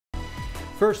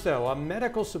First, though, a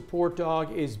medical support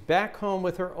dog is back home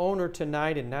with her owner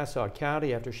tonight in Nassau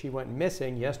County after she went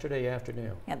missing yesterday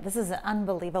afternoon. Yeah, this is an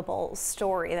unbelievable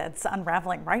story that's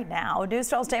unraveling right now. News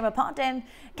 12's Tama Ponton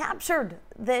captured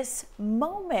this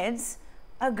moments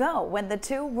ago when the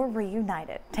two were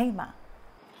reunited. Tama.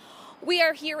 We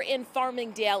are here in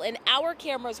Farmingdale, and our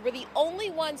cameras were the only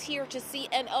ones here to see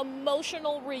an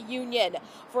emotional reunion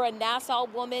for a Nassau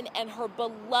woman and her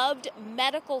beloved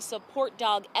medical support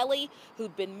dog, Ellie,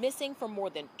 who'd been missing for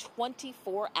more than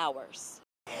 24 hours.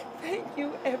 Thank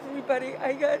you, everybody.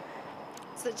 I got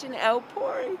such an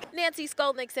outpouring. Nancy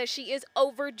Skolnik says she is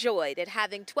overjoyed at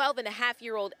having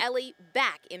 12-and-a-half-year-old Ellie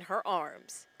back in her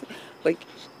arms. Like,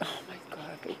 oh my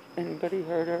God, anybody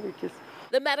heard her?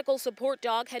 The medical support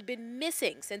dog had been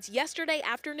missing since yesterday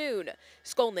afternoon.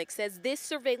 Skolnik says this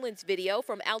surveillance video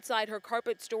from outside her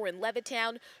carpet store in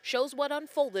Levittown shows what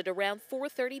unfolded around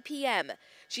 4:30 p.m.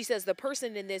 She says the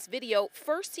person in this video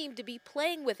first seemed to be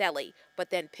playing with Ellie,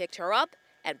 but then picked her up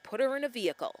and put her in a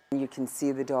vehicle. You can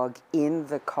see the dog in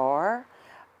the car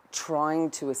trying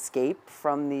to escape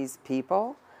from these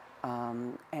people.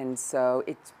 And so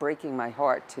it's breaking my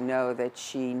heart to know that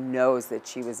she knows that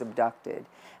she was abducted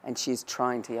and she's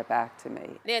trying to get back to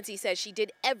me. Nancy says she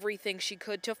did everything she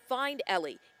could to find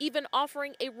Ellie, even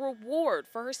offering a reward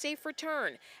for her safe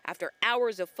return after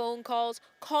hours of phone calls,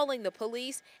 calling the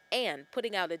police, and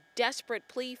putting out a desperate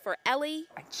plea for Ellie.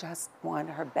 I just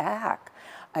want her back.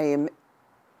 I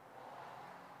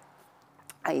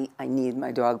need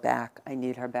my dog back. I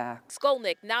need her back.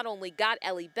 Skolnik not only got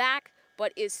Ellie back,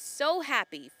 but is so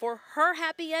happy for her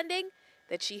happy ending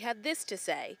that she had this to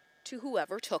say to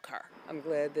whoever took her. I'm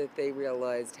glad that they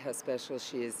realized how special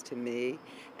she is to me,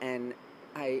 and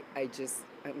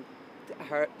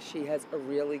she has a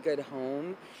really good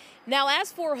home. Now,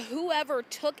 as for whoever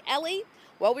took Ellie,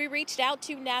 well, we reached out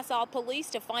to Nassau Police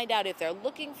to find out if they're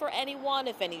looking for anyone,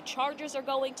 if any charges are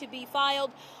going to be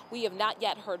filed. We have not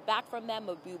yet heard back from them,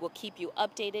 but we will keep you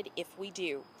updated if we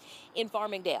do. In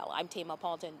Farmingdale, I'm Tama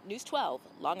Ponton, News 12,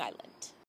 Long Island.